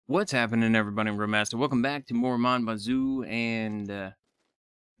What's happening, everybody? I'm Grandmaster. Welcome back to more Mon Bazou, and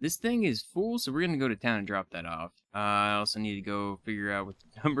this thing is full, so we're gonna go to town and drop that off. I also need to go figure out what the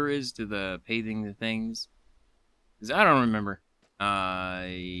number is to the paving the things, because I don't remember.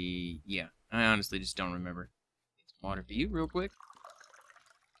 Yeah, I honestly just don't remember. Get some water for you real quick.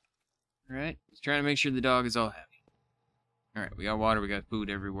 Alright, just trying to make sure the dog is all happy. Alright, we got water, we got food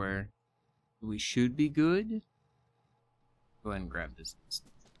everywhere. We should be good. Go ahead and grab this.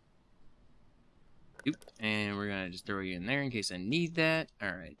 Oop, and we're gonna just throw you in there in case I need that.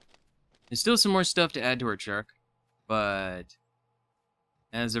 Alright. There's still some more stuff to add to our truck, but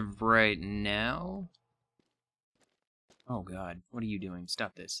as of right now... Oh god, what are you doing?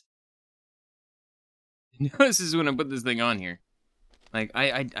 Stop this. This is when I put this thing on here. Like,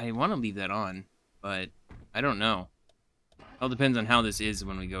 I want to leave that on, but I don't know. All depends on how this is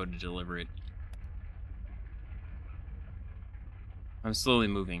when we go to deliver it. I'm slowly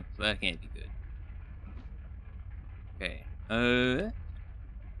moving, so that can't be good. Okay. I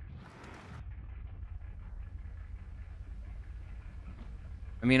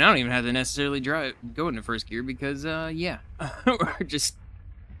mean, I don't even have to necessarily go into first gear because, yeah. We're just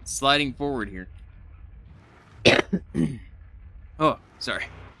sliding forward here. Oh, sorry.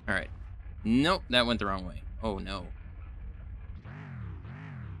 Alright. Nope, that went the wrong way. Oh, no.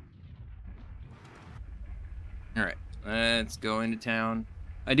 Alright, let's go into town.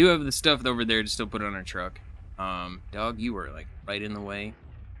 I do have the stuff over there to still put on our truck. Dog, you were, like, right in the way.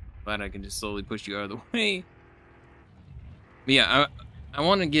 Glad I can just slowly push you out of the way. But yeah, I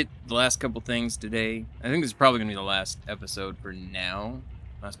want to get the last couple things today. I think this is probably going to be the last episode for now.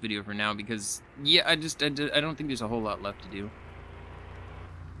 Last video for now, because, yeah, I don't think there's a whole lot left to do.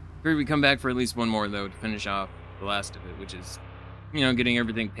 Figured we come back for at least one more, though, to finish off the last of it, which is, you know, getting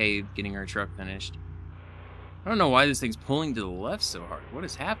everything paved, getting our truck finished. I don't know why this thing's pulling to the left so hard. What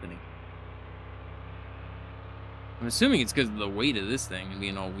is happening? I'm assuming it's because of the weight of this thing and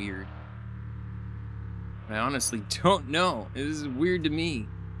being all weird. I honestly don't know. This is weird to me.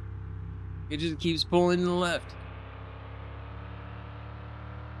 It just keeps pulling to the left.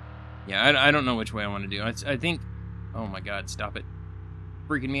 Yeah, I don't know which way I want to do. I think... Oh my god, stop it.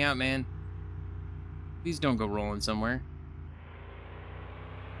 Freaking me out, man. Please don't go rolling somewhere.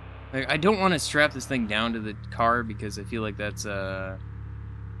 Like, I don't want to strap this thing down to the car because I feel like that's, I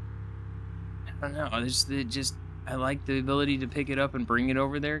don't know. I like the ability to pick it up and bring it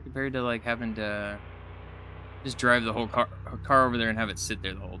over there compared to, like, having to just drive the whole car over there and have it sit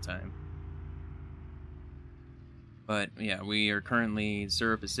there the whole time. But, yeah, we are currently...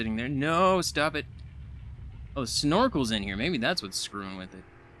 Syrup is sitting there. No, stop it. Oh, the snorkel's in here. Maybe that's what's screwing with it.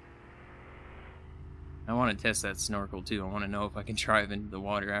 I want to test that snorkel, too. I want to know if I can drive into the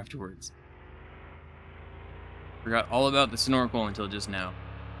water afterwards. Forgot all about the snorkel until just now.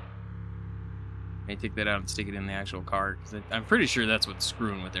 May take that out and stick it in the actual car, because I'm pretty sure that's what's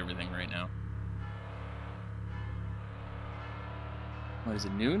screwing with everything right now. What is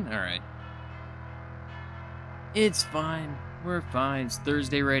it, noon? Alright. It's fine. We're fine. It's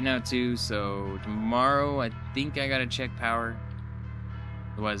Thursday right now, too, so tomorrow I think I gotta check power.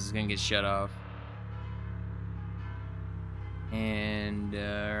 Otherwise it's gonna get shut off. And,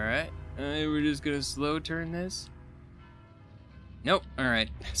 alright. We're just gonna slow turn this. Nope.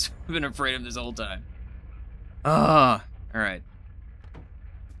 Alright. I've been afraid of this whole time. Ah. Alright.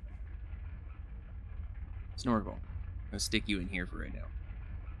 Snorkel. I'm gonna stick you in here for right now.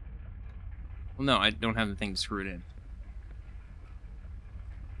 Well, no, I don't have the thing screwed in.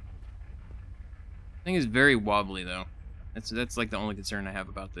 The thing is very wobbly, though. That's like the only concern I have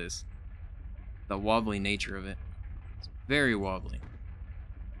about this. The wobbly nature of it. It's very wobbly.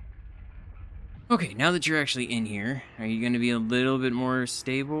 Okay, now that you're actually in here, are you going to be a little bit more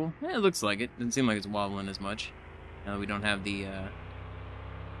stable? Yeah, it looks like it. Doesn't seem like it's wobbling as much. Now that we don't have the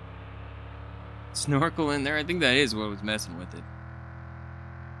snorkel in there. I think that is what was messing with it.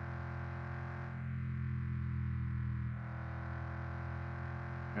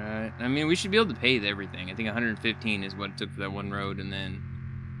 Alright, I mean, we should be able to pave everything. I think 115 is what it took for that one road, and then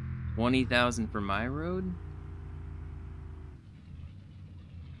 20,000 for my road?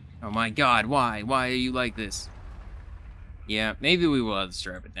 Oh my god, why? Why are you like this? Yeah, maybe we will have to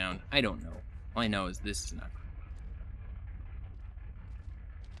strap it down. I don't know. All I know is this is not good.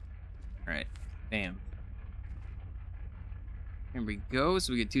 Alright, bam. Here we go,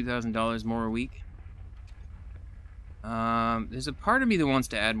 so we get $2,000 more a week. There's a part of me that wants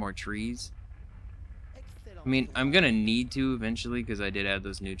to add more trees. I mean, I'm gonna need to eventually, because I did add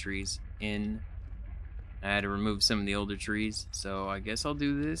those new trees in. I had to remove some of the older trees, so I guess I'll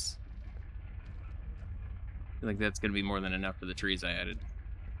do this. I feel like that's gonna be more than enough for the trees I added.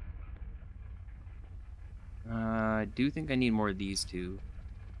 I do think I need more of these two.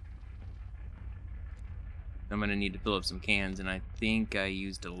 I'm gonna need to fill up some cans, and I think I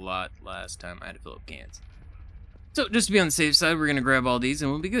used a lot last time I had to fill up cans. So, just to be on the safe side, we're gonna grab all these and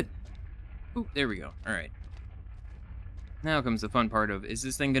we'll be good. Oop, there we go. Alright. Now comes the fun part of, is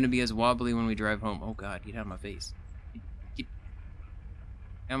this thing gonna be as wobbly when we drive home? Oh god, get out of my face. Get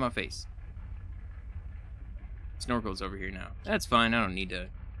out of my face. Snorkel's over here now. That's fine, I don't need to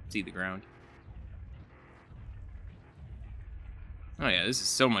see the ground. Oh yeah, this is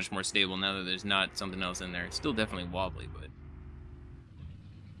so much more stable now that there's not something else in there. It's still definitely wobbly, but...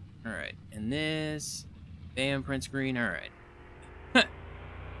 Alright, and this... Bam, print screen, alright.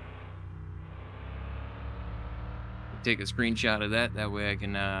 Take a screenshot of that, that way I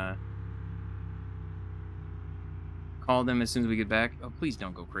can, call them as soon as we get back. Oh, please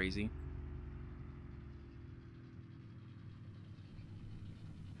don't go crazy.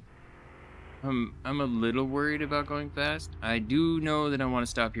 I'm a little worried about going fast. I do know that I want to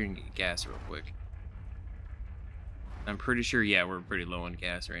stop here and get gas real quick. I'm pretty sure, yeah, we're pretty low on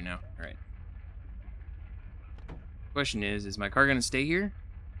gas right now. Alright. Question is my car gonna stay here?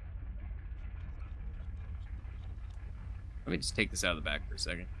 Let me just take this out of the back for a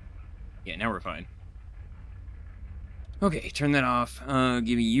second. Yeah, now we're fine. Okay, turn that off.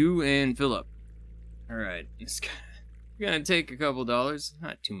 Give me you and fill up. Alright, it's gonna take a couple dollars.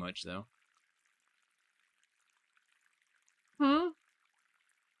 Not too much, though. Huh?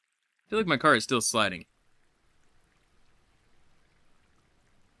 I feel like my car is still sliding.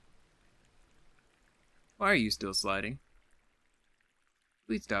 Why are you still sliding?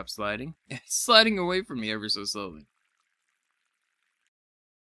 Please stop sliding. It's sliding away from me ever so slowly.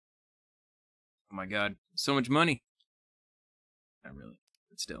 Oh my god, so much money. Not really,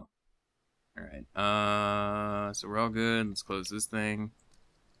 but still. Alright, so we're all good. Let's close this thing.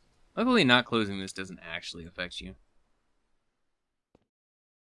 Luckily, not closing this doesn't actually affect you.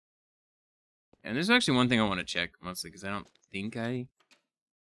 And there's actually one thing I want to check, mostly because I don't think I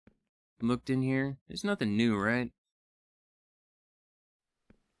looked in here. There's nothing new, right?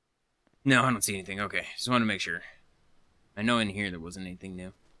 No, I don't see anything. Okay, just want to make sure. I know in here there wasn't anything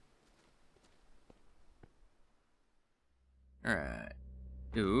new. Alright.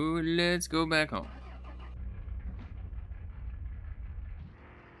 So, let's go back home.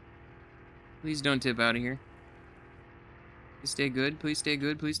 Please don't tip out of here. Please stay good, please stay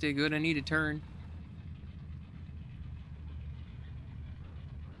good, please stay good. I need a turn.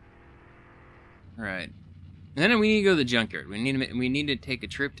 Alright. And then we need to go to the junkyard. We need to take a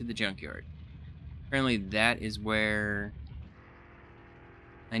trip to the junkyard. Apparently that is where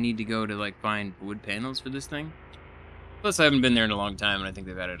I need to go to, like, find wood panels for this thing. Plus, I haven't been there in a long time, and I think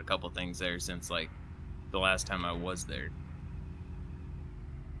they've added a couple things there since, like, the last time I was there.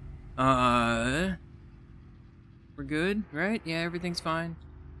 We're good, right? Yeah, everything's fine.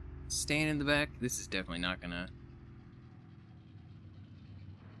 Staying in the back. This is definitely not gonna...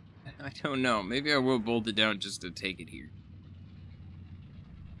 I don't know. Maybe I will bolt it down just to take it here.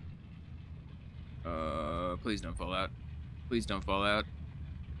 Please don't fall out. Please don't fall out.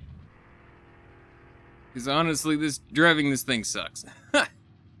 Because honestly, driving this thing sucks.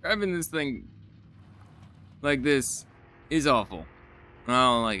 Driving this thing like this is awful. I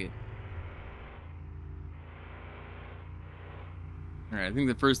don't like it. Alright, I think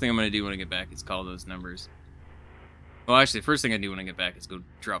the first thing I'm going to do when I get back is call those numbers. Well, actually, the first thing I do when I get back is go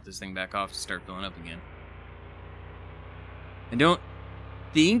drop this thing back off to start filling up again. I don't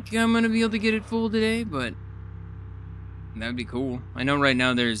think I'm going to be able to get it full today, but that would be cool. I know right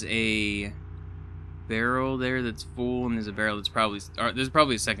now there's a barrel there that's full, and there's a barrel that's there's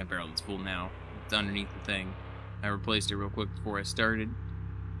probably a second barrel that's full now. It's underneath the thing. I replaced it real quick before I started.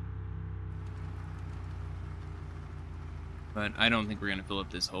 But I don't think we're going to fill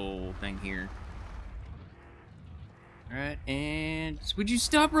up this whole thing here. Alright, and would you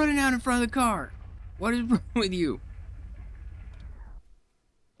stop running out in front of the car? What is wrong with you?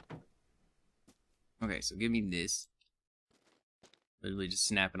 Okay, so give me this. Literally just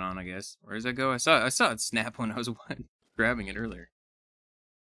snap it on, I guess. Where does that go? I saw it snap when I was grabbing it earlier.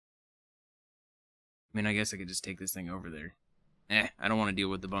 I mean, I guess I could just take this thing over there. I don't want to deal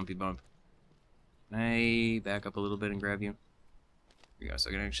with the bumpy bump. Can I back up a little bit and grab you? There we go, so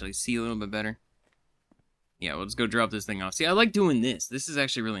I can actually see a little bit better. Yeah, we'll just go drop this thing off. See, I like doing this. This is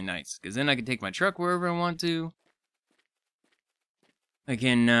actually really nice, because then I can take my truck wherever I want to. I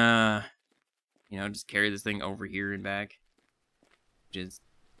can, you know, just carry this thing over here and back. Which is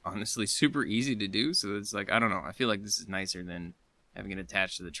honestly super easy to do, so it's like, I don't know. I feel like this is nicer than having it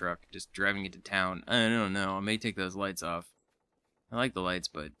attached to the truck. Just driving it to town. I don't know. I may take those lights off. I like the lights,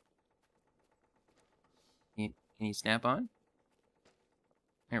 but... Can you snap on?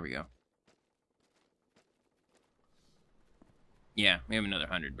 There we go. Yeah, we have another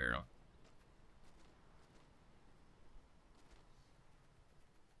 100 barrel.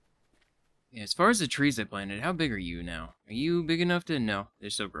 Yeah, as far as the trees I planted, how big are you now? Are you big enough to... No,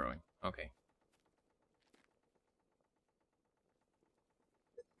 they're still growing. Okay.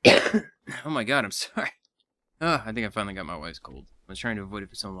 Oh my god, I'm sorry. Oh, I think I finally got my wife's cold. I was trying to avoid it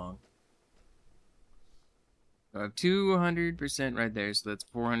for so long. So I have 200% right there, so that's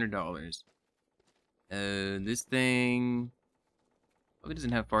 $400. This thing... probably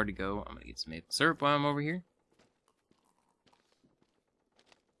doesn't have far to go. I'm gonna get some maple syrup while I'm over here.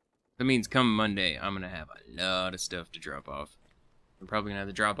 That means come Monday, I'm gonna have a lot of stuff to drop off. I'm probably gonna have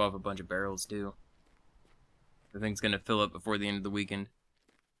to drop off a bunch of barrels too. The thing's gonna fill up before the end of the weekend.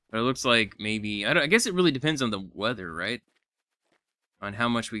 But it looks like maybe... I guess it really depends on the weather, right? On how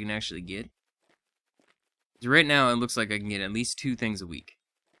much we can actually get. So right now, it looks like I can get at least 2 things a week.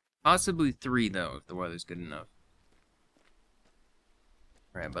 Possibly 3, though, if the weather's good enough.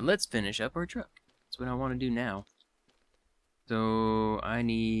 Alright, but let's finish up our truck. That's what I want to do now. So, I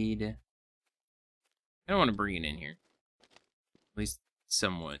need... I don't want to bring it in here. At least,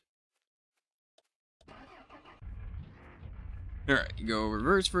 somewhat. Alright, you go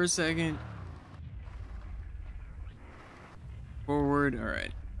reverse for a second. Forward,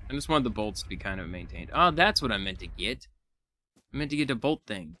 alright. I just want the bolts to be kind of maintained. Oh, that's what I meant to get. I meant to get a bolt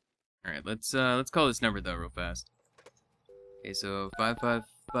thing. Alright, let's call this number though real fast. Okay, so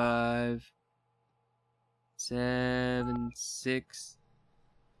 555 7 6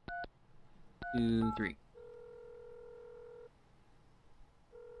 2 3.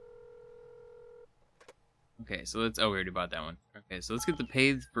 Okay, so let's... oh, we already bought that one. Okay, so let's get the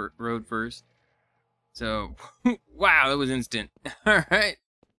paved road first. So, wow, that was instant. Alright.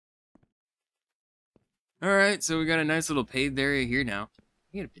 Alright, so we got a nice little paved area here now.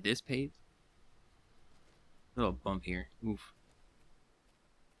 You gotta put this paved. Little bump here. Oof.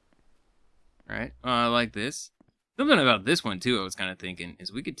 Alright, I like this. Something about this one, too, I was kind of thinking,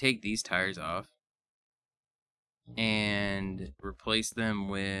 is we could take these tires off and replace them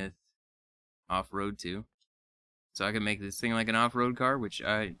with off-road, too. So I can make this thing like an off-road car, which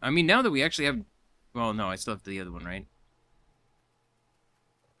I mean, now that we actually have... well, no, I still have the other one, right?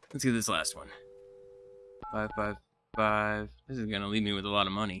 Let's get this last one. 555. This is gonna leave me with a lot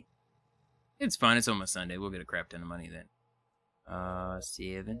of money. It's fine, it's almost Sunday. We'll get a crap ton of money then.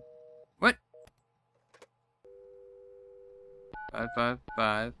 7. What?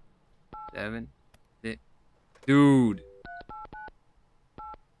 555 7 6. Dude.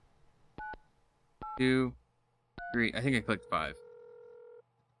 2 3. I think I clicked 5.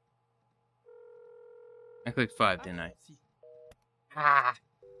 I clicked 5, didn't I? Ah.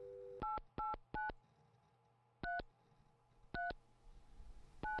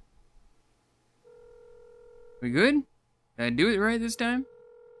 We good? Did I do it right this time?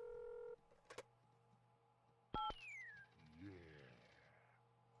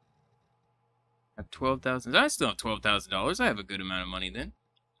 I have 12,000. I still have $12,000. I have a good amount of money then.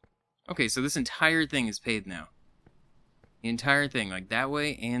 Okay, so this entire thing is paid now. The entire thing, like that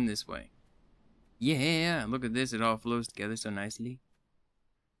way and this way. Yeah, look at this. It all flows together so nicely.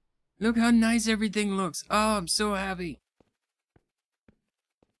 Look how nice everything looks. Oh, I'm so happy.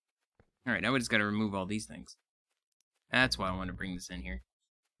 Alright, now we just gotta remove all these things. That's why I want to bring this in here.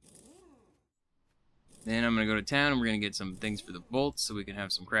 Then I'm gonna go to town and we're gonna get some things for the bolts so we can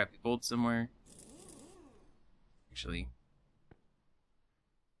have some crappy bolts somewhere. Actually,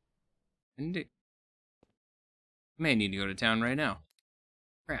 I may need to go to town right now.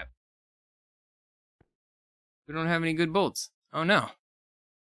 Crap. We don't have any good bolts. Oh no.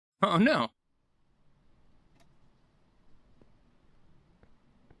 Oh no.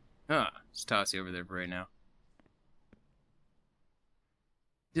 Just toss you over there for right now.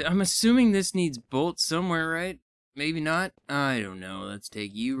 I'm assuming this needs bolts somewhere, right? Maybe not. I don't know. Let's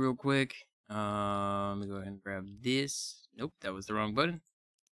take you real quick. Let me go ahead and grab this. Nope, that was the wrong button.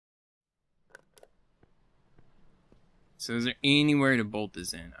 So is there anywhere to bolt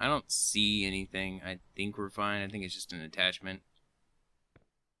this in? I don't see anything. I think we're fine. I think it's just an attachment.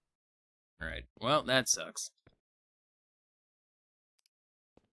 Alright, well, that sucks.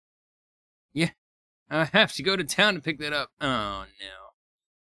 Yeah, I have to go to town to pick that up. Oh, no.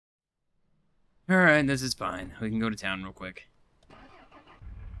 Alright, this is fine. We can go to town real quick.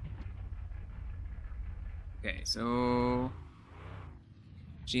 Okay, so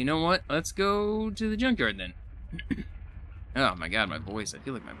you know what? Let's go to the junkyard then. Oh my god, my voice. I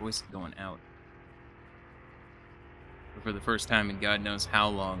feel like my voice is going out. for the first time in God knows how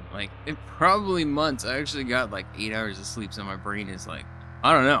long. Like, it probably months. I actually got like 8 hours of sleep, so my brain is like,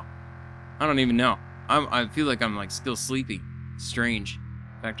 I don't know. I don't even know. I feel like I'm like still sleepy. Strange.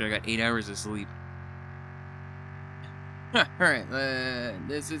 In fact, I got 8 hours of sleep. Alright,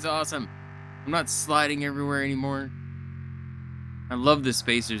 this is awesome. I'm not sliding everywhere anymore. I love the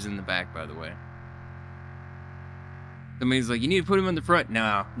spacers in the back, by the way. Somebody's like, you need to put him in the front.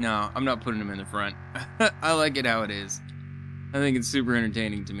 No, I'm not putting him in the front. I like it how it is. I think it's super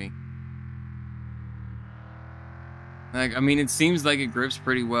entertaining to me. Like, I mean, it seems like it grips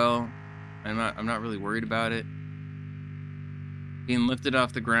pretty well. I'm not really worried about it. Being lifted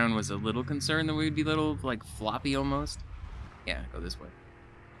off the ground was a little concern that we'd be a little, like, floppy almost. Yeah, go this way.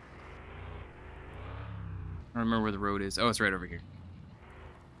 I don't remember where the road is. Oh, it's right over here.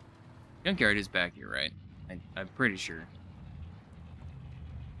 Junkyard is back here, right? I'm pretty sure.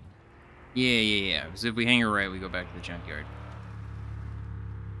 Yeah. So if we hang a right, we go back to the junkyard.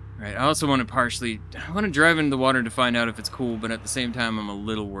 Right. I also want to drive into the water to find out if it's cool, but at the same time, I'm a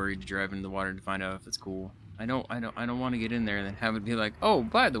little worried to drive into the water to find out if it's cool. I don't want to get in there and then have it be like, oh,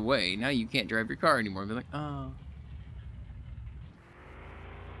 by the way, now you can't drive your car anymore. Be like, oh.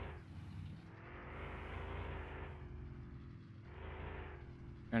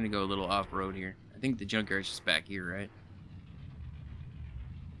 Trying to go a little off-road here. I think the junkyard's just back here, right?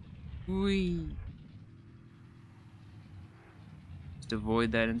 Whee! Just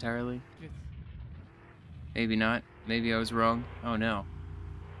avoid that entirely? Maybe not. Maybe I was wrong. Oh, no.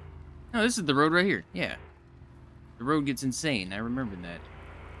 No, this is the road right here. Yeah. The road gets insane. I remember that.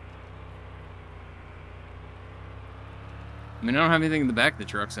 I mean, I don't have anything in the back of the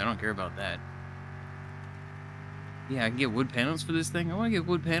truck, so I don't care about that. Yeah, I can get wood panels for this thing. I want to get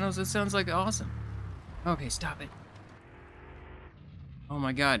wood panels. That sounds like awesome. Okay, stop it. Oh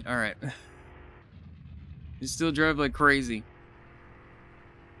my god. Alright. You still drive like crazy.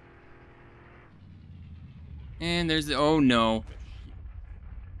 And there's the... Oh no.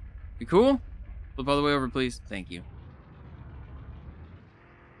 You cool? Flip all the way over, please. Thank you.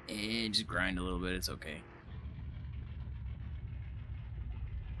 And just grind a little bit. It's okay.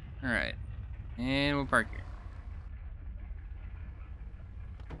 Alright. And we'll park here.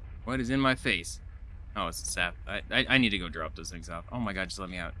 What is in my face? Oh, it's a sap. I need to go drop those things off. Oh my god, just let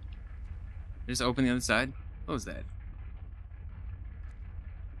me out. Just open the other side. What was that?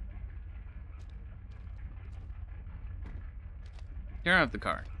 Turn off the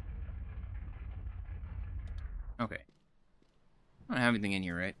car. Okay. I don't have anything in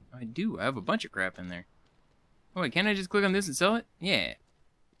here, right? I do. I have a bunch of crap in there. Oh wait, can't I just click on this and sell it? Yeah.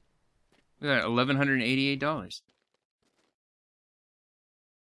 We got $1,188.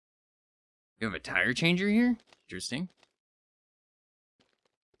 You have a tire changer here? Interesting.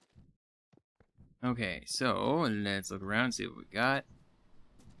 Okay, so let's look around and see what we got.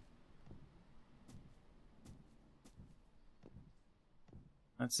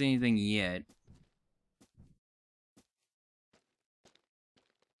 Not seeing anything yet.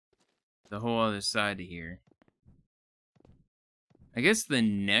 The whole other side of here. I guess the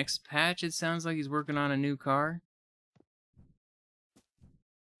next patch, it sounds like he's working on a new car.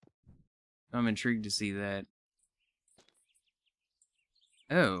 I'm intrigued to see that.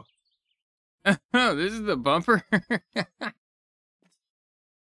 Oh. Oh, this is the bumper?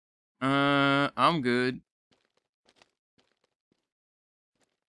 I'm good.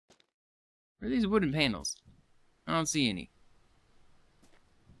 Where are these wooden panels? I don't see any.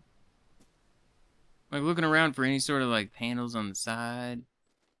 Like looking around for any sort of like panels on the side.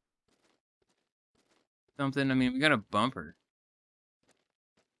 Something, I mean, we got a bumper.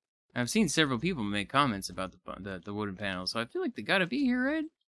 I've seen several people make comments about the wooden panels, so I feel like they gotta be here, right?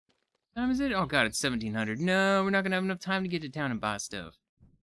 What time is it? Oh god, it's 1700. No, we're not gonna have enough time to get to town and buy stuff.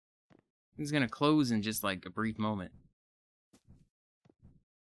 It's gonna close in just like a brief moment.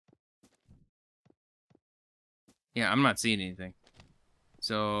 Yeah, I'm not seeing anything.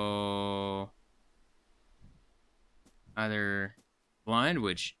 So either blind,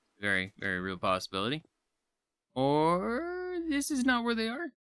 which very, very real possibility, or this is not where they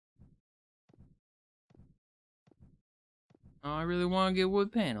are. Oh, I really want to get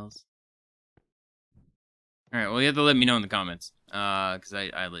wood panels. Alright, well, you have to let me know in the comments. Because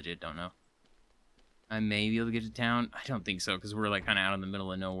I legit don't know. I may be able to get to town. I don't think so, because we're, like, kind of out in the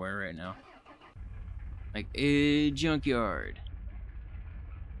middle of nowhere right now. Like, a junkyard.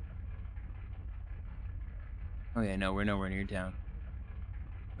 Oh, yeah, no, we're nowhere near town.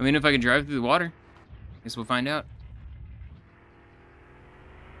 I mean, if I can drive through the water, I guess we'll find out.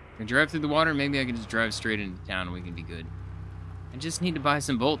 If I can drive through the water, maybe I can just drive straight into town and we can be good. I just need to buy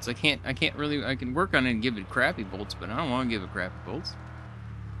some bolts. I can work on it and give it crappy bolts, but I don't want to give it crappy bolts.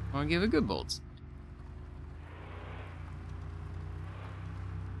 I want to give it good bolts.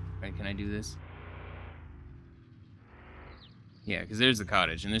 Right, can I do this? Yeah, because there's the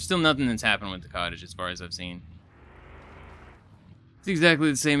cottage, and there's still nothing that's happened with the cottage as far as I've seen. It's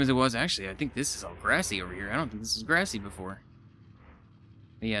exactly the same as it was. Actually, I think this is all grassy over here. I don't think this was grassy before.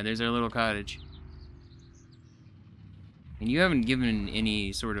 But yeah, there's our little cottage. And you haven't given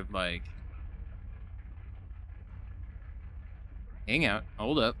any sort of, like... Hang out.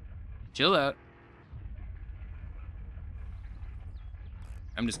 Hold up. Chill out.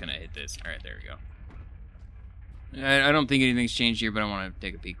 I'm just gonna hit this. Alright, there we go. I don't think anything's changed here, but I want to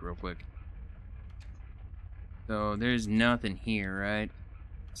take a peek real quick. So, there's nothing here, right?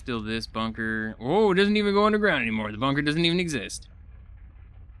 Still this bunker. Oh, it doesn't even go underground anymore. The bunker doesn't even exist.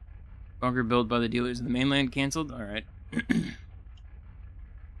 Bunker built by the dealers in the mainland canceled? Alright.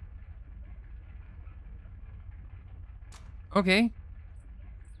 Okay.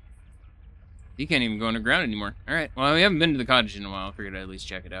 You can't even go underground anymore. Alright, well, we haven't been to the cottage in a while. I figured I'd at least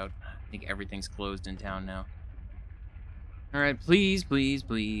check it out. I think everything's closed in town now. Alright, please, please,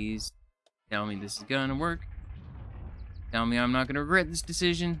 please. Tell me this is gonna work. Tell me I'm not gonna regret this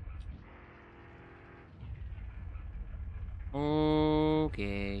decision.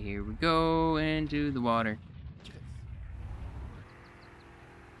 Okay, here we go into the water.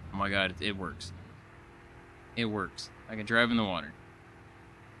 Oh my god, it works. It works. I can drive in the water.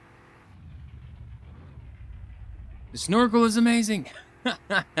 The snorkel is amazing!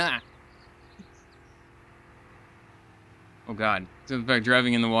 Oh god. So in fact,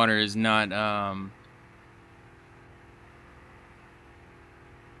 driving in the water is not,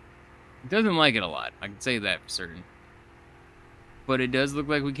 it doesn't like it a lot. I can say that for certain. But it does look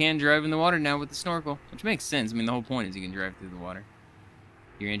like we can drive in the water now with the snorkel. Which makes sense. I mean, the whole point is you can drive through the water.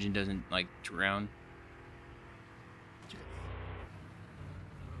 Your engine doesn't, like, drown.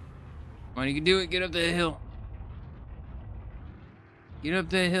 Come on, you can do it. Get up that hill. Get up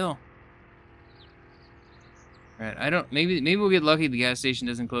that hill. Alright, I don't... Maybe we'll get lucky the gas station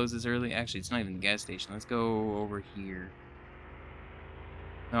doesn't close this early. Actually, it's not even the gas station. Let's go over here.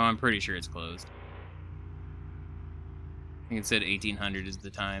 No, I'm pretty sure it's closed. I think it said 1800 is the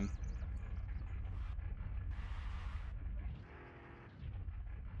time.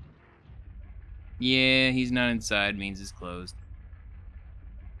 Yeah, he's not inside, means it's closed.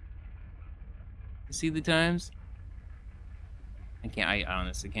 You see the times? I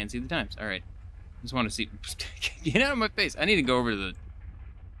honestly can't see the times. Alright. Just want to see... Get out of my face! I need to go over to the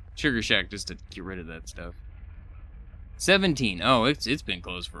Sugar Shack just to get rid of that stuff. 17. Oh, it's been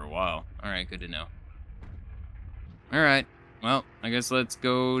closed for a while. Alright, good to know. Alright. Well, I guess let's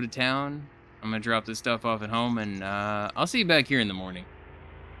go to town. I'm gonna drop this stuff off at home, and I'll see you back here in the morning.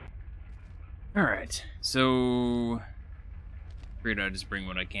 Alright, so... Figured I'd just bring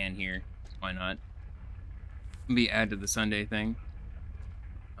what I can here. Why not? Maybe add to the Sunday thing.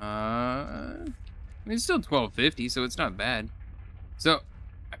 I mean, it's still $12.50, so it's not bad. So,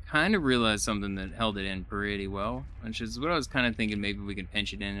 I kind of realized something that held it in pretty well, which is what I was kind of thinking. Maybe we can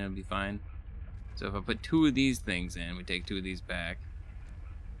pinch it in and it'll be fine. So if I put 2 of these things in, we take 2 of these back.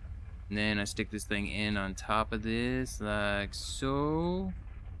 And then I stick this thing in on top of this, like so.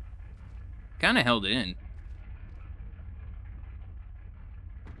 Kind of held it in.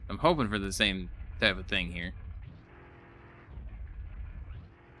 I'm hoping for the same type of thing here.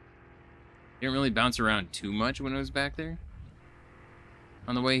 Didn't really bounce around too much when I was back there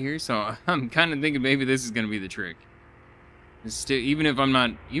on the way here, so I'm kind of thinking maybe this is going to be the trick. Just even if I'm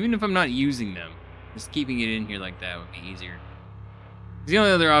not using them, just keeping it in here like that would be easier. The only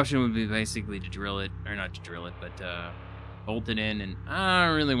other option would be basically to drill it, or not to drill it, but bolt it in, and I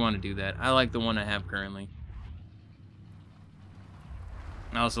don't really want to do that. I like the one I have currently.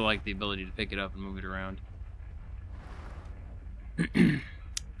 I also like the ability to pick it up and move it around.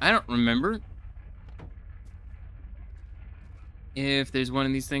 I don't remember if there's one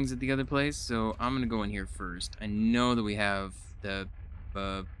of these things at the other place, so I'm gonna go in here first. I know that we have the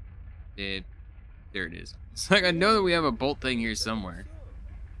there it is. It's like I know that we have a bolt thing here somewhere.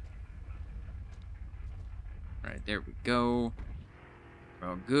 Right, there we go. We're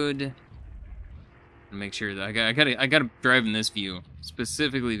all good. Make sure that I gotta drive in this view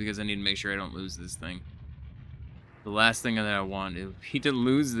specifically because I need to make sure I don't lose this thing. The last thing that I want is to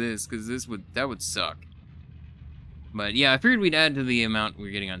lose this, because that would suck. But yeah, I figured we'd add to the amount we're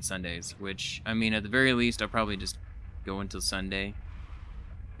getting on Sundays, which, I mean, at the very least, I'll probably just go until Sunday.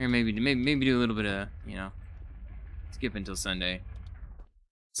 Or maybe do a little bit of, you know, skip until Sunday.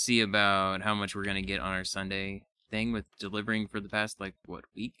 See about how much we're gonna get on our Sunday thing with delivering for the past, like, what,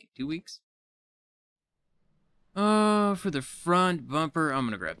 week? 2 weeks? For the front bumper, I'm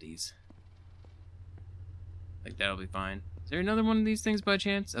gonna grab these. Like, that'll be fine. Is there another one of these things by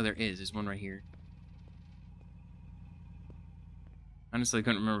chance? Oh, there is. There's one right here. Honestly, I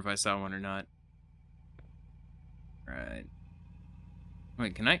couldn't remember if I saw one or not. Alright.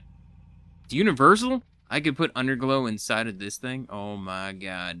 Wait, can I? It's universal? I could put underglow inside of this thing? Oh my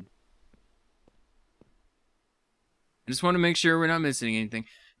god. I just want to make sure we're not missing anything.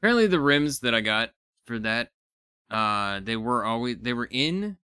 Apparently the rims that I got for that, they were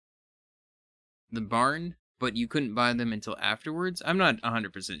in the barn, but you couldn't buy them until afterwards. I'm not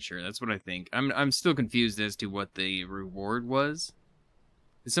 100% sure. That's what I think. I'm still confused as to what the reward was.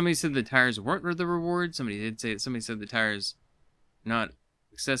 Somebody said the tires weren't the reward. Somebody said the tires not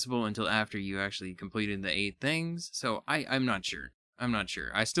accessible until after you actually completed the 8 things. So I'm not sure. I'm not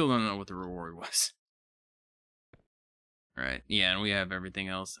sure. I still don't know what the reward was. Alright, yeah, and we have everything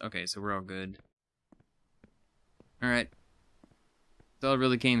else. Okay, so we're all good. Alright. That's all I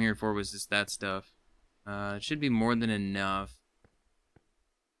really came here for was just that stuff. It should be more than enough.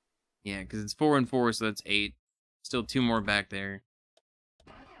 Yeah, because it's 4 and 4, so that's 8. Still 2 more back there.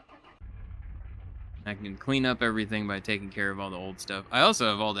 I can clean up everything by taking care of all the old stuff. I also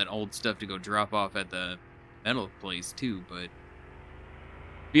have all that old stuff to go drop off at the metal place, too, but...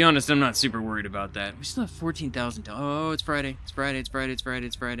 to be honest, I'm not super worried about that. We still have $14,000. Oh, it's Friday. It's Friday, it's Friday, it's Friday,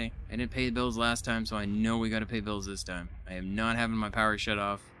 it's Friday. I didn't pay the bills last time, so I know we gotta pay bills this time. I am not having my power shut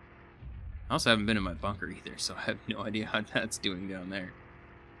off. I also haven't been in my bunker either, so I have no idea how that's doing down there.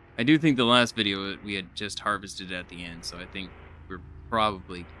 I do think the last video we had just harvested at the end, so I think we're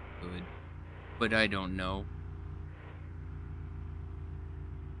probably good. But I don't know.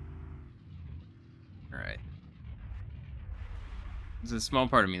 Alright. There's a small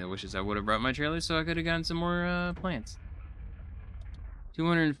part of me that wishes I would have brought my trailer so I could have gotten some more plants.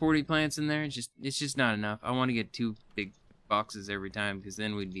 240 plants in there, it's just not enough. I want to get 2 big boxes every time because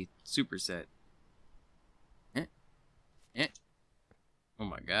then we'd be super set. Oh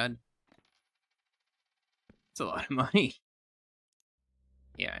my god. That's a lot of money.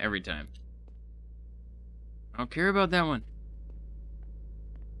 Yeah, every time. I don't care about that one.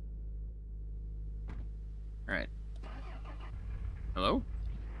 Alright. Hello?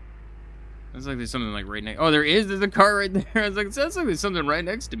 Sounds like there's something like right next. Oh, there is. There's a car right there. I was like, it sounds like there's something right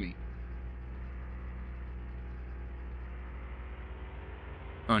next to me.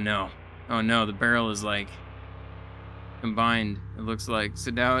 Oh no. Oh no, the barrel is like combined, it looks like.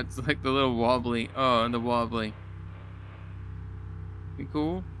 So now it's like the little wobbly. Oh, the wobbly. Be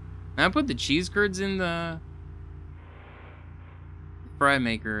cool. And I put the cheese curds in the fry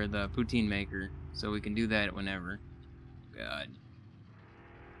maker, the poutine maker, so we can do that whenever. God.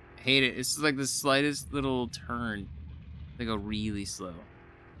 I hate it. It's like the slightest little turn. They go really slow.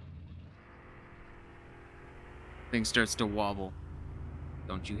 Thing starts to wobble.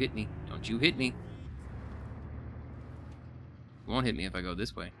 Don't you hit me. Don't you hit me. It won't hit me if I go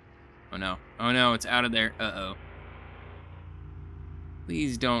this way. Oh no. Oh no, it's out of there. Uh-oh.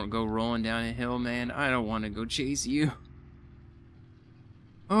 Please don't go rolling down a hill, man. I don't want to go chase you.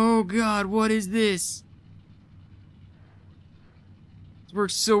 Oh god, what is this? This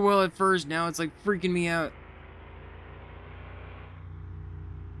worked so well at first, now it's like freaking me out.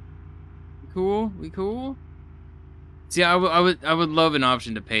 Cool? We cool? See, I would love an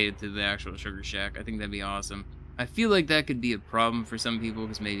option to pay it to the actual Sugar Shack. I think that'd be awesome. I feel like that could be a problem for some people,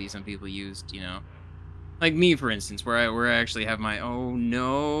 because maybe some people used, you know, like me, for instance, where I actually have my, oh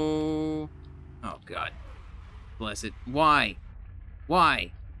no, oh god, bless it. Why?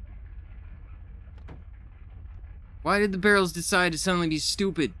 Why? Why did the barrels decide to suddenly be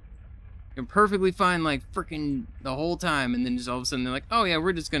stupid? They're perfectly fine, like, frickin' the whole time, and then just all of a sudden they're like, oh yeah,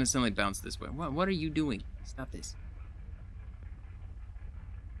 we're just gonna suddenly bounce this way. What are you doing? Stop this.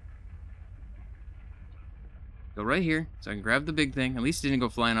 Go right here, so I can grab the big thing. At least it didn't go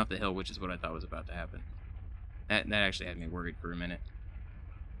flying off the hill, which is what I thought was about to happen. That actually had me worried for a minute.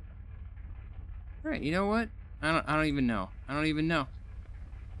 Alright, you know what? I don't even know. I don't even know.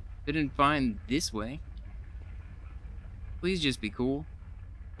 Didn't find this way. Please just be cool.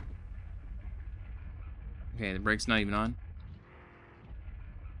 Okay, the brake's not even on.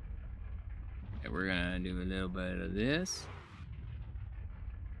 Okay, we're gonna do a little bit of this.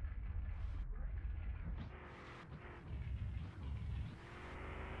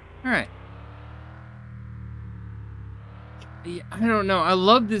 Alright. Yeah, I don't know. I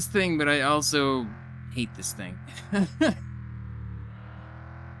love this thing, but I also hate this thing.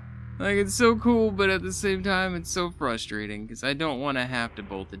 Like, it's so cool, but at the same time, it's so frustrating, because I don't want to have to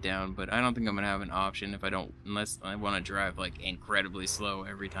bolt it down, but I don't think I'm going to have an option if I don't, unless I want to drive, like, incredibly slow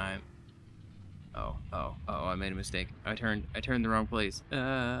every time. Oh, I made a mistake. I turned the wrong place.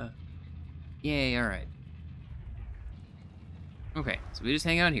 Yay, alright. Okay, so we just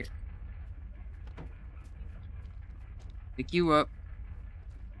hang out here. Pick you up.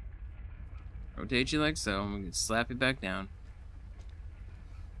 Rotate you like so, and we can slap it back down.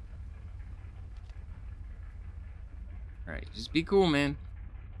 Alright, just be cool, man.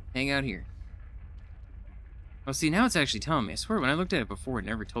 Hang out here. Oh, see, now it's actually telling me. I swear, when I looked at it before, it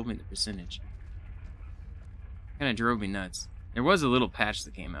never told me the percentage. Kinda drove me nuts. There was a little patch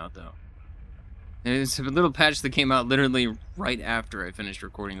that came out, though. There's a little patch that came out literally right after I finished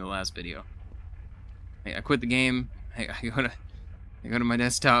recording the last video. I quit the game, I go to my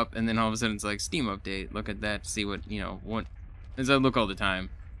desktop, and then all of a sudden it's like, Steam update. Look at that, see what, you know, what... As I look all the time.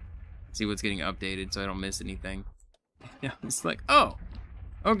 See what's getting updated so I don't miss anything. Yeah, it's like, oh,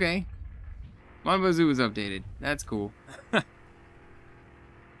 okay. Mon Bazou was updated. That's cool.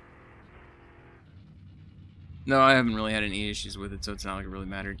 No, I haven't really had any issues with it, so it's not like it really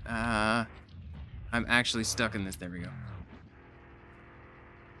mattered. I'm actually stuck in this. There we go.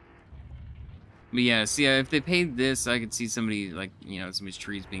 But yeah, see, if they paid this, I could see somebody, like, you know, somebody's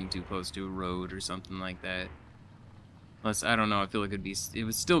trees being too close to a road or something like that. Plus, I don't know, I feel like it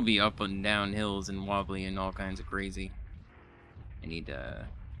would still be up and down hills and wobbly and all kinds of crazy. I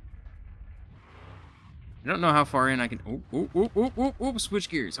don't know how far in I can... switch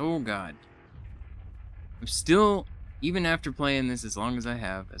gears. Oh, God. I'm still, even after playing this as long as I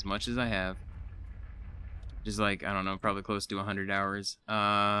have, as much as I have, just like, I don't know, probably close to 100 hours,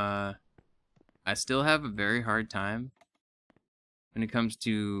 I still have a very hard time when it comes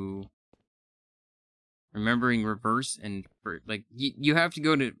to remembering reverse and, like, you have to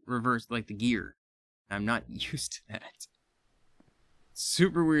go to reverse, like, the gear. I'm not used to that.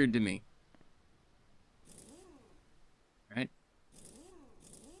 Super weird to me. Right?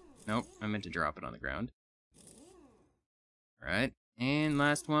 Nope, I meant to drop it on the ground. Alright, and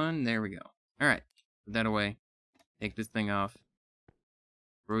last one, there we go. Alright, put that away. Take this thing off.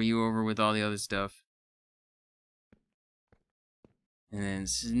 Throw you over with all the other stuff. And then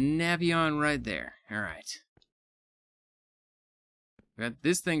snap you on right there. Alright. Got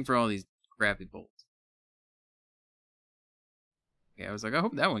this thing for all these crappy bolts. Okay, I was like, I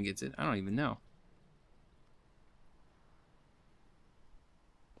hope that one gets it. I don't even know.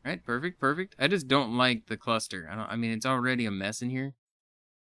 Alright, perfect, perfect. I just don't like the cluster. I mean, it's already a mess in here.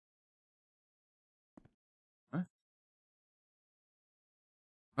 What?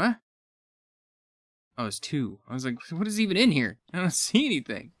 What? Oh, it's 2. I was like, what is even in here? I don't see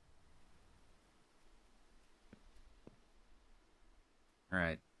anything.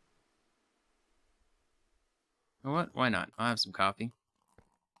 Alright. You know what? Why not? I'll have some coffee.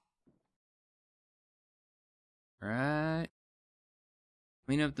 Alright.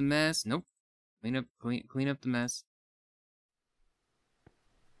 Clean up the mess. Nope. Clean up the mess.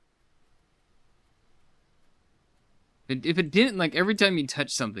 If it didn't, like, every time you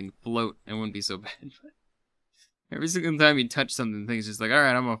touch something, float, it wouldn't be so bad. Every single time you touch something, things just like,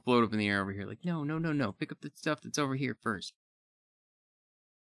 alright, I'm gonna float up in the air over here. Like, no. Pick up the stuff that's over here first.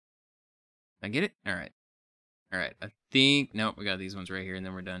 I get it? Alright. Alright, I think... Nope, we got these ones right here, and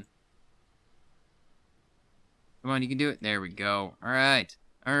then we're done. Come on, you can do it. There we go. Alright.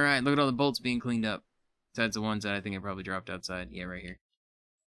 Alright, look at all the bolts being cleaned up. Besides the ones that I think I probably dropped outside. Yeah, right here.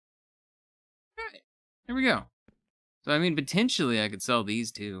 Alright. There we go. So, I mean, potentially I could sell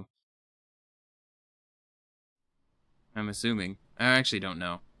these too. I'm assuming. I actually don't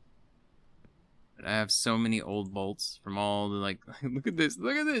know. But I have so many old bolts from all the, like... Look at this.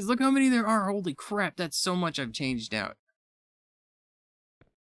 Look at this. Look how many there are. Holy crap. That's so much I've changed out.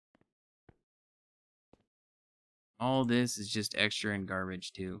 All this is just extra and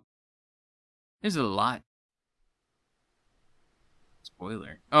garbage too. There's a lot.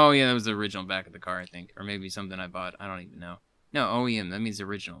 Spoiler. Oh yeah, that was the original back of the car, I think. Or maybe something I bought. I don't even know. No, OEM. That means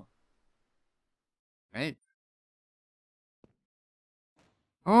original. Right?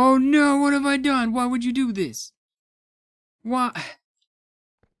 Oh no, what have I done? Why would you do this? Why?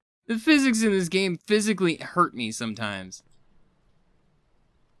 The physics in this game physically hurt me sometimes.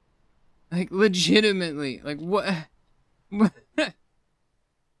 Like, legitimately. Like, what?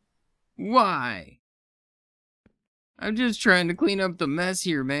 Why? I'm just trying to clean up the mess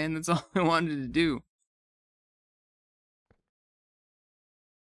here, man. That's all I wanted to do.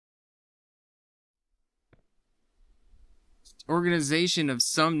 Organization of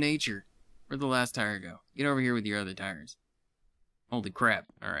some nature. Where'd the last tire go? Get over here with your other tires. Holy crap.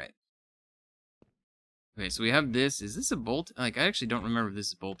 Alright. Okay, so we have this. Is this a bolt? Like, I actually don't remember if this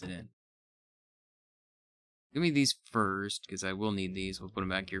is bolted in. Give me these first, because I will need these. We'll put them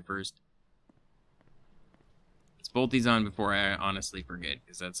back here first. Let's bolt these on before I honestly forget,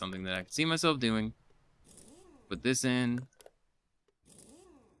 because that's something that I can see myself doing. Put this in.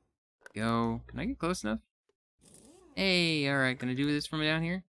 Go. Can I get close enough? Hey, alright. Can I do this from down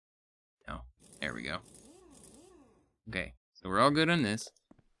here? No. There we go. Okay, so we're all good on this.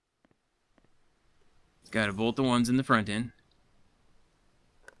 Got to bolt the ones in the front end.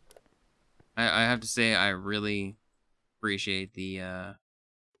 I have to say, I really appreciate the, oh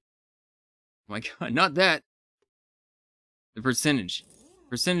my god, not that! The percentage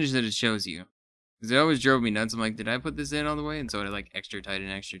that it shows you. Because it always drove me nuts. I'm like, did I put this in all the way? And so I like extra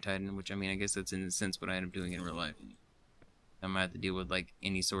tighten, which I mean, I guess that's in a sense what I end up doing in real life. I might have to deal with like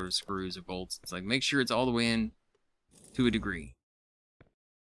any sort of screws or bolts. It's like, make sure it's all the way in to a degree.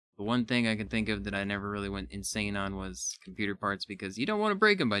 The one thing I can think of that I never really went insane on was computer parts, because you don't want to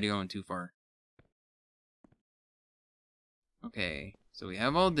break them by going too far. Okay, so we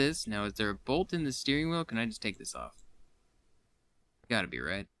have all this. Now, is there a bolt in the steering wheel? Can I just take this off? Gotta be,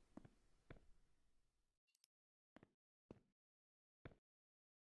 right?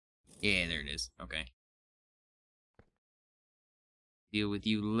 Yeah, there it is. Okay. Deal with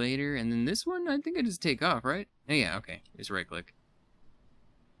you later. And then this one, I think I just take off, right? Oh, yeah, okay. Just right-click.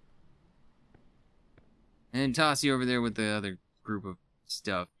 And toss you over there with the other group of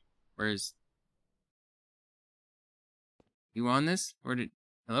stuff. Where's... You on this? Or did...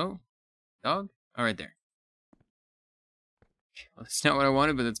 Hello? Dog? Oh, right there. Well, that's not what I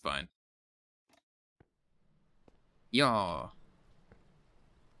wanted, but that's fine. Yaw.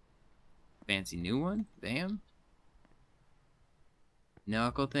 Fancy new one? Bam.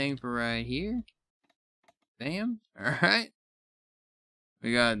 Knuckle thing for right here. Bam. Alright.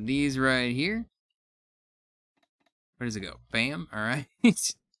 We got these right here. Where does it go? Bam. Alright.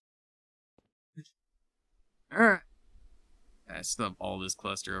 Alright. I still have all this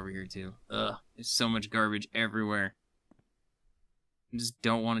cluster over here too. Ugh. There's so much garbage everywhere. I just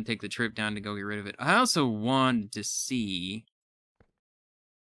don't want to take the trip down to go get rid of it. I also wanted to see...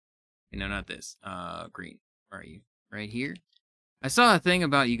 No, not this. Green. Where are you? Right here? I saw a thing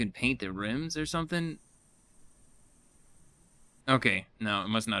about you can paint the rims or something. Okay. No, it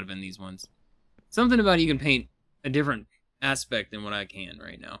must not have been these ones. Something about you can paint a different aspect than what I can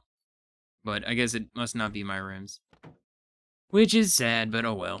right now. But I guess it must not be my rims. Which is sad, but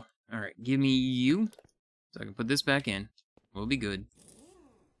oh well. Alright, give me you. So I can put this back in. We'll be good.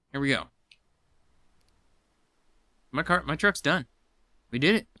 Here we go. My truck's done. We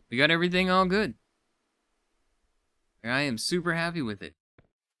did it. We got everything all good. I am super happy with it.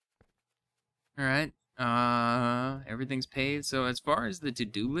 Alright. Everything's paid. So as far as the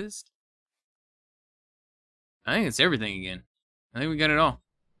to-do list, I think it's everything again. I think we got it all.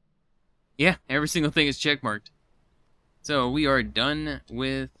 Yeah, every single thing is checkmarked. So we are done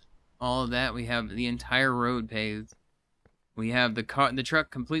with all of that. We have the entire road paved. We have the truck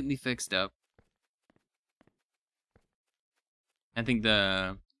completely fixed up. I think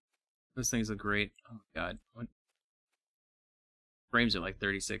those things look great. Oh my god. What? Frames are like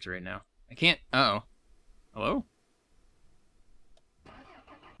 36 right now. I can't. Uh-oh. Hello?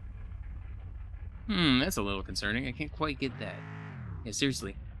 That's a little concerning. I can't quite get that. Yeah,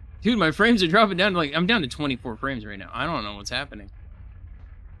 seriously. Dude, my frames are dropping down to like, I'm down to 24 frames right now. I don't know what's happening.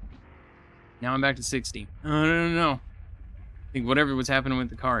 Now I'm back to 60. I don't know. I think whatever was happening with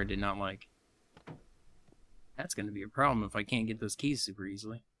the car I did not like. That's going to be a problem if I can't get those keys super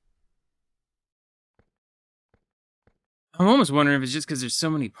easily. I'm almost wondering if it's just because there's so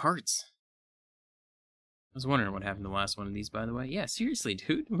many parts. I was wondering what happened to the last one of these, by the way. Yeah, seriously,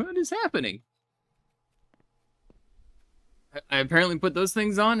 dude. What is happening? I apparently put those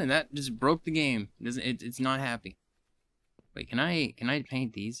things on, and that just broke the game. It's not happy. Wait, can I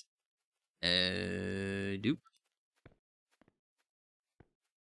paint these? Dupe.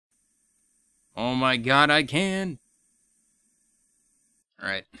 Oh my god, I can!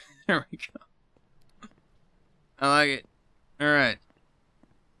 Alright, there we go. I like it. Alright.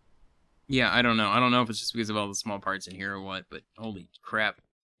 Yeah, I don't know. I don't know if it's just because of all the small parts in here or what, but holy crap.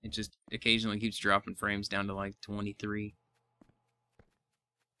 It just occasionally keeps dropping frames down to like 23.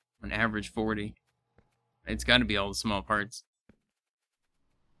 On average 40. It's got to be all the small parts.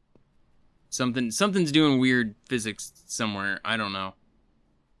 Something's doing weird physics somewhere. I don't know.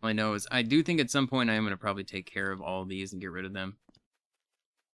 All I know is I do think at some point I am going to probably take care of all of these and get rid of them.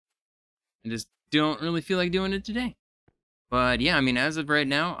 I just don't really feel like doing it today. But yeah, I mean, as of right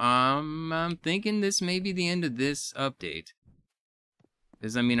now, I'm thinking this may be the end of this update.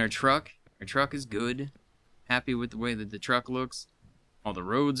 Because, I mean, our truck is good. happy with the way that the truck looks. All the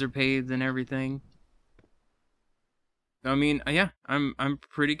roads are paved and everything. I mean, yeah, I'm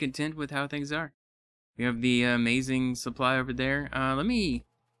pretty content with how things are. We have the amazing supply over there. Let me...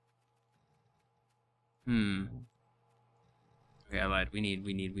 Okay, I lied. We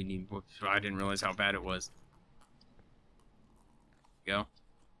need... Whoops, I didn't realize how bad it was. Go.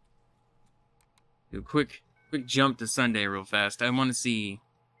 Do a quick jump to Sunday real fast. I want to see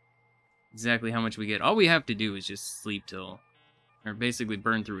exactly how much we get. All we have to do is just sleep till... Or basically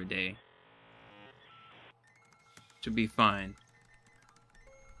burn through a day. Should be fine.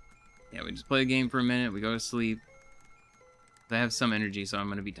 Yeah, we just play a game for a minute, we go to sleep. I have some energy, so I'm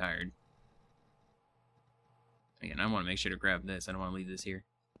going to be tired. Again, I want to make sure to grab this. I don't want to leave this here.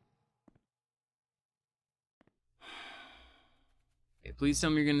 Okay, please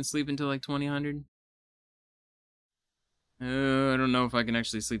tell me you're going to sleep until like 2000. I don't know if I can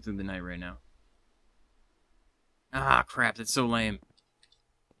actually sleep through the night right now. Ah, crap, that's so lame.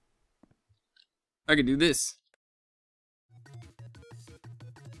 I could do this.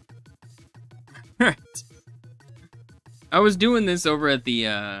 Right. I was doing this over at the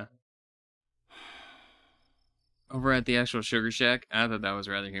actual Sugar Shack. I thought that was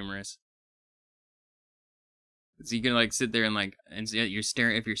rather humorous. So you can like sit there and like, and you're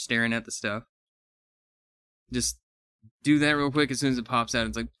staring, if you're staring at the stuff, just do that real quick. As soon as it pops out,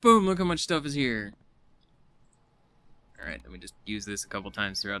 it's like, boom, look how much stuff is here. Alright, then we just use this a couple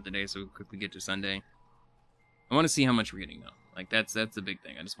times throughout the day so we quickly get to Sunday. I want to see how much we're getting though. Like that's the big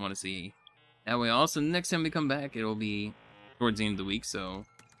thing. I just want to see. That way also, the next time we come back, it'll be towards the end of the week, so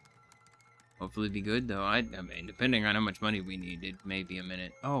hopefully it'll be good, though. I mean, depending on how much money we need, it may be a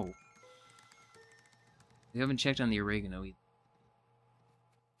minute. Oh. We haven't checked on the oregano either.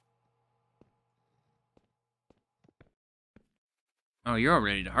 Oh, you're all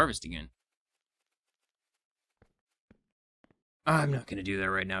ready to harvest again. I'm not going to do that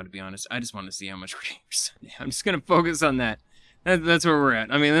right now, to be honest. I just want to see how much we're getting for Sunday. I'm just going to focus on that. That's where we're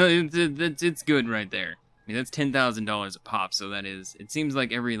at. I mean, it's good right there. I mean, that's $10,000 a pop, so that is... It seems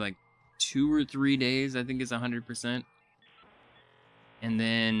like every, like, 2 or 3 days, I think is 100%. And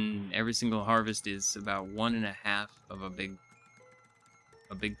then every single harvest is about 1.5 of a big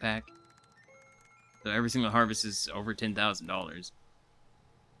pack. So every single harvest is over $10,000.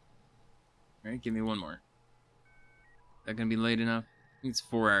 Alright, give me one more. Is that gonna be late enough? I think it's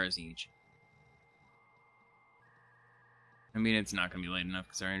 4 hours each. I mean, it's not gonna be late enough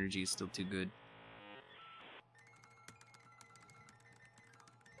because our energy is still too good.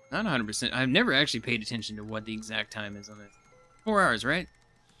 Not 100%. I've never actually paid attention to what the exact time is on this. 4 hours, right?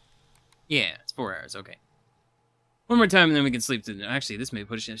 Yeah, it's 4 hours. Okay. One more time, and then we can sleep. Actually, this may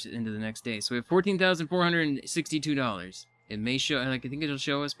push us into the next day. So we have $14,462. It may show. Like I think it'll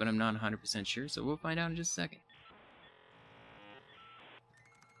show us, but I'm not 100% sure. So we'll find out in just a second.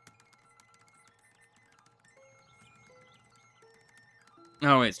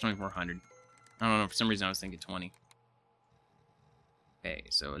 Oh wait, it's 2,400. I don't know. For some reason, I was thinking 20. Okay,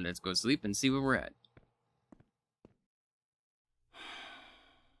 so let's go sleep and see where we're at.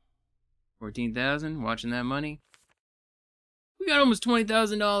 14,000. Watching that money. We got almost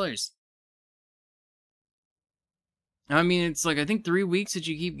 $20,000. I mean, it's like I think 3 weeks that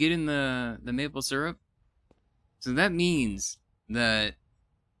you keep getting the maple syrup. So that means that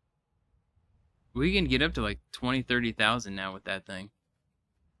we can get up to like 20, 30,000 now with that thing.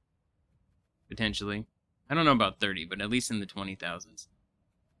 Potentially. I don't know about 30, but at least in the 20,000s.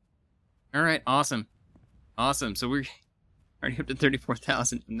 Alright, awesome. Awesome. So we're already up to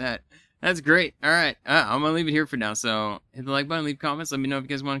 34,000 from that. That's great. Alright, I'm going to leave it here for now. So hit the like button, leave comments. Let me know if you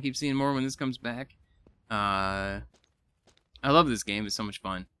guys want to keep seeing more when this comes back. I love this game. It's so much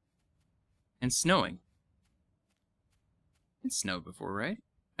fun. And snowing. It snowed before, right?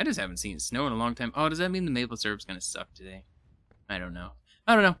 I just haven't seen it snow in a long time. Oh, does that mean the maple syrup's going to suck today? I don't know.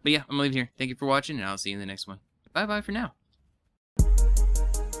 But yeah, I'm going to leave it here. Thank you for watching, and I'll see you in the next one. Bye-bye for now.